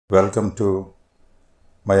Welcome to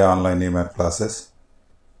my online email classes.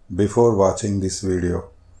 Before watching this video,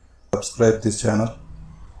 subscribe this channel,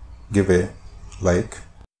 give a like.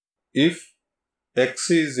 If x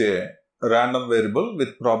is a random variable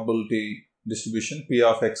with probability distribution p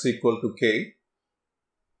of x equal to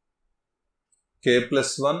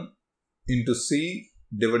k+1 into c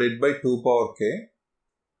divided by 2 power k,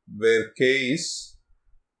 where k is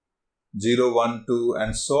 0, 1, 2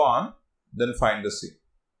 and so on, then find the c.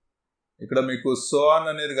 ఇక్కడ మీకు so on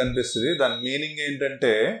అనేది కనిపిస్తుంది. దాని meaning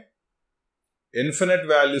ఏంటంటే infinite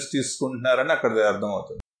values తీసుకుంటున్నారని అక్కడ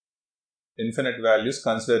అర్థమవుతుంది. Infinite values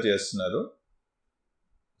consider చేస్తున్నారు.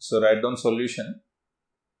 So right down solution.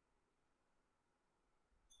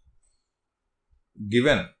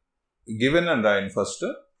 Given అని రాయండి first.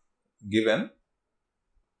 Given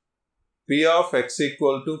p of x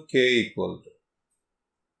equal to k equal to,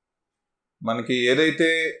 మనకి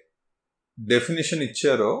ఏదైతే డెఫినిషన్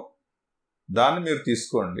ఇచ్చారో దాన్ని మీరు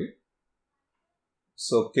తీసుకోండి.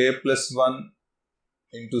 So k+1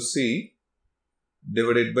 into c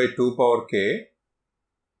divided by 2 power k,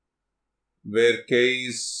 where k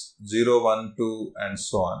is 0, 1, 2 and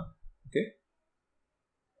so on. Okay.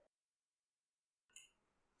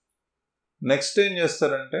 Next ఏం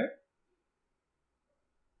చేస్తారంటే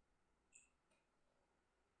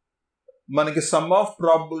మనకి సమ్ ఆఫ్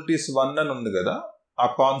ప్రాబబిలిటీస్ 1 అని ఉంది కదా, ఆ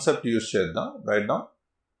కాన్సెప్ట్ యూజ్ చేద్దాం. Right down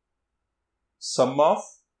sum of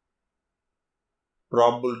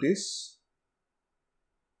probabilities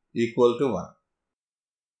equal to 1.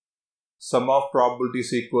 Sum of probabilities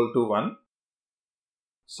equal to 1.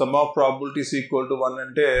 Sum of probabilities equal to 1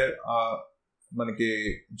 అంటే మనకి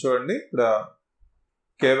చూడండి ఇక్కడ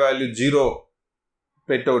k వాల్యూ 0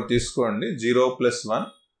 పెట్టి ఒకటి తీసుకోండి. 0 + 1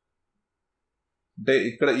 అంటే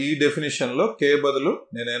ఇక్కడ ఈ డెఫినేషన్లో k బదులు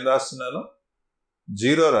నేనేం రాస్తున్నాను,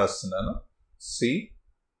 0 రాస్తున్నాను. c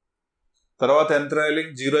తర్వాత ఎంత రాయాలి,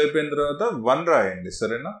 0 అయిపోయిన తర్వాత 1 రాయండి.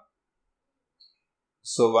 సరేనా?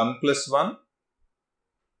 So 1 + 1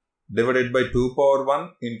 divided by 2 power 1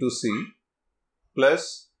 into c plus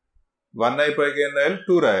 1 అయిపోయాక ఏం రాయాలి,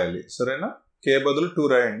 2 రాయాలి. సరేనా? k బదులు 2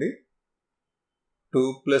 రాయండి. 2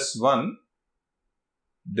 + 1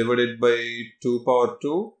 divided by 2 power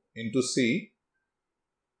 2 into c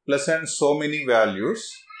plus and so many values,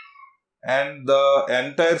 and the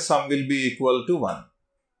entire sum will be equal to 1.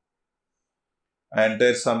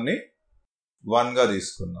 Entire సమ్ని 1గా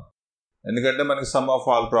తీసుకున్నాం, ఎందుకంటే మనకి సమ్ ఆఫ్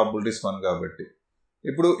ఆల్ ప్రాబబిలిటీస్ 1 కాబట్టి.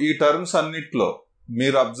 ఇప్పుడు ఈ టర్మ్స్ అన్నిట్లో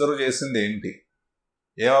మీరు అబ్జర్వ్ చేసింది ఏంటి,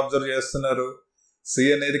 ఏం అబ్జర్వ్ చేస్తున్నారు? సి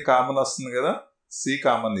అనేది కామన్ వస్తుంది కదా, సి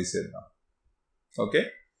కామన్ తీసేద్దాం. ఓకే,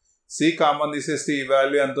 సి కామన్ తీసేస్తే ఈ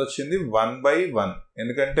వాల్యూ ఎంత వచ్చింది, 1/1.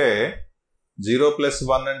 ఎందుకంటే 0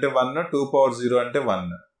 + 1 అంటే 1, 2 power 0 అంటే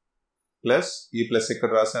 1 ప్లస్ ఈ ప్లస్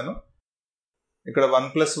ఇక్కడ రాశాను. ఇక్కడ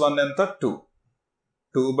 1 + 1 ఎంత, 2.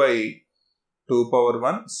 2/2 power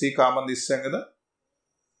 1, c కామన్ తీసాం కదా,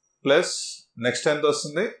 ప్లస్ నెక్స్ట్ ఎంత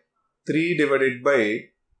వస్తుంది, 3 divided by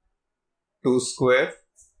 2 square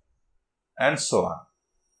and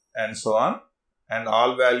so on and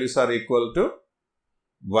all values are equal to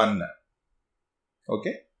 1.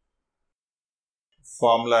 Okay,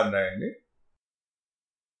 formula రాయండి.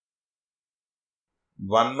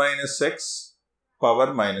 1 - x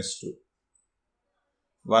పవర్ -2.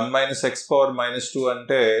 1 - x పవర్ -2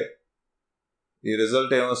 అంటే ఈ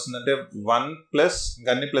రిజల్ట్ ఏమొస్తుందంటే 1 ప్లస్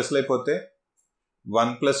అన్ని ప్లస్లు అయిపోతే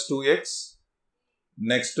 1 + 2x,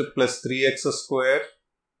 next plus 3x²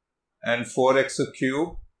 and 4x³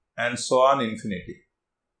 and so on infinity,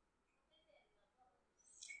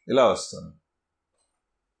 ఇలా వస్తుంది.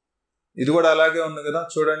 ఇది కూడా అలాగే ఉంది కదా,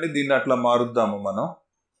 చూడండి. దీన్ని అట్లా మారుద్దాము మనం.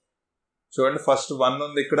 చూడండి, ఫస్ట్ 1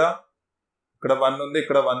 ఉంది, ఇక్కడ 1 ఉంది,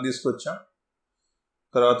 ఇక్కడ 1 తీసుకొచ్చాం.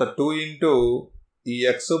 తర్వాత 2 ఇంటూ ఈ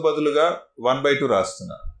x బదులుగా 1/2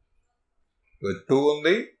 రాస్తున్నా. 2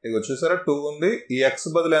 ఉంది, ఇక చూసారా 2 ఉంది, ఈ x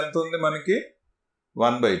బదులు ఎంత ఉంది మనకి,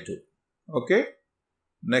 1/2. ఓకే,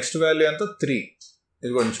 నెక్స్ట్ వాల్యూ ఎంత, 3.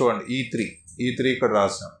 ఇదిగోండి చూడండి, ఈ 3 ఇక్కడ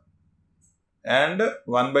రాసాం. అండ్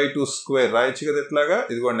 1/2 స్క్వేర్ రాయొచ్చు కదా ఇట్లాగా.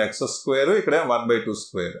 ఇదిగోండి x², ఇక్కడ 1/2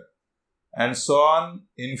 square and so on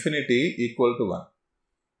infinity equal to 1.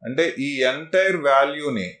 అంటే ఈ ఎంటైర్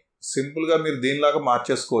వాల్యూని సింపుల్గా మీరు దీనిలాగా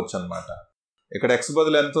మార్చేసుకోవచ్చు అనమాట. ఇక్కడ x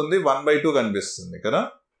బదులు ఎంత ఉంది, 1/2 కనిపిస్తుంది కదా.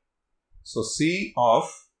 So c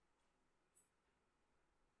of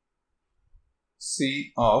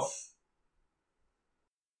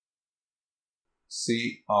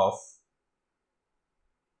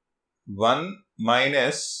 1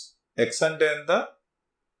 minus x అంటే ఎంత,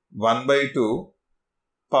 1/2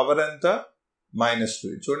 పవర్ ఎంత,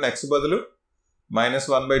 -2. చూడండి, x బదులు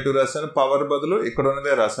 -1/2 రాశాను, పవర్ బదులు ఇక్కడ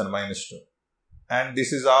ఉన్నదే రాశాను -2. and this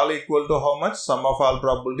is all equal to how much? Sum of all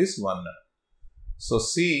probabilities 1. So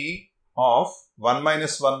C of 1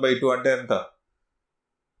 minus 1 by 2 అంటే ఎంత?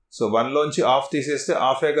 సో 1 లోంచి హాఫ్ తీసేస్తే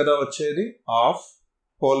హాఫే కదా వచ్చేది, half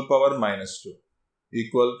whole power minus 2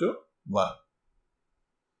 equal to 1.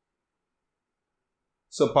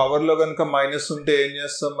 So పవర్లో కనుక మైనస్ ఉంటే ఏం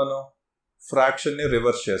చేస్తాం మనం? ఫ్రాక్షన్ని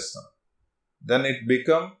రివర్స్ చేస్తాం. Then it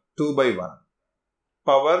become 2/1.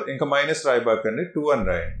 పవర్ ఇంకా మైనస్ రాయబాకండి, 2 అని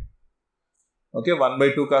రాయండి. ఓకే,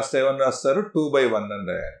 1/2 కాస్త ఏమని రాస్తారు? 2/1 అని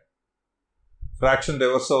రాయాలి. ఫ్రాక్షన్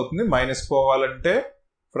రివర్స్ అవుతుంది. మైనస్ పోవాలంటే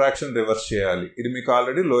ఫ్రాక్షన్ రివర్స్ చేయాలి. ఇది మీకు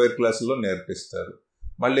ఆల్రెడీ లోయర్ క్లాసులో నేర్పిస్తారు.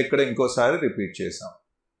 మళ్ళీ ఇక్కడ ఇంకోసారి రిపీట్ చేసాం.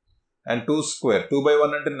 అండ్ 2 square,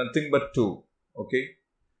 2/1 అంటే nothing but 2. Okay,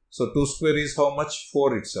 so 2 square is how much? 4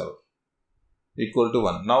 itself, equal to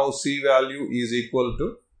 1. Now C value is equal to,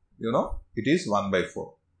 it is 1/4.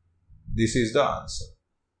 This is the answer.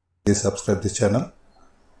 Please subscribe this channel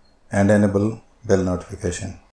and enable bell notification.